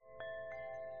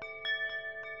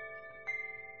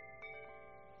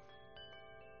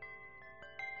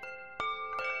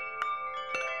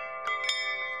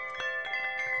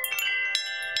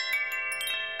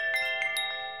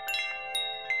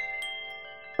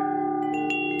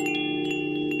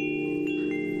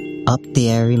Up the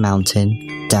airy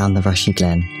mountain, down the rushy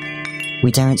glen, we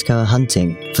daren't go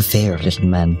a-hunting for fear of little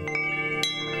men.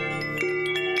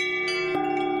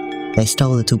 They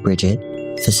stole little Bridget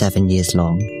for 7 years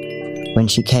long. When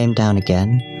she came down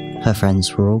again, her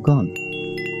friends were all gone.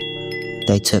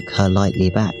 They took her lightly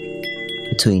back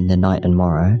between the night and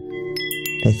morrow.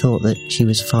 They thought that she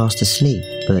was fast asleep,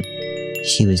 but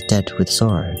she was dead with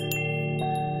sorrow.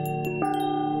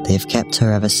 They have kept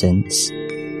her ever since,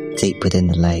 deep within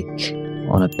the lake,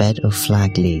 on a bed of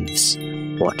flag leaves,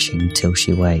 watching till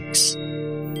she wakes.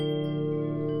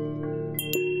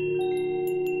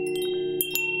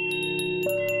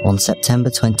 On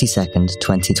September 22nd,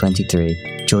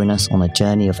 2023, join us on a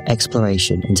journey of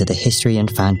exploration into the history and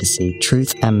fantasy,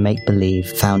 truth and make-believe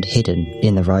found hidden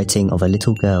in the writing of a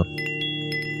little girl.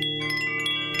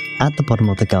 At the Bottom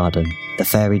of the Garden, the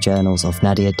Fairy Journals of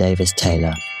Nadia Davis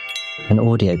Taylor, an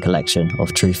audio collection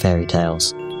of true fairy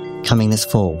tales, coming this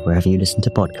fall wherever you listen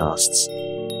to podcasts.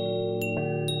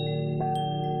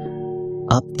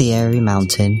 Up the airy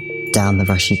mountain, down the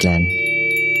rushy glen,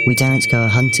 we daren't go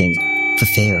a-hunting for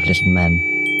fear of little men.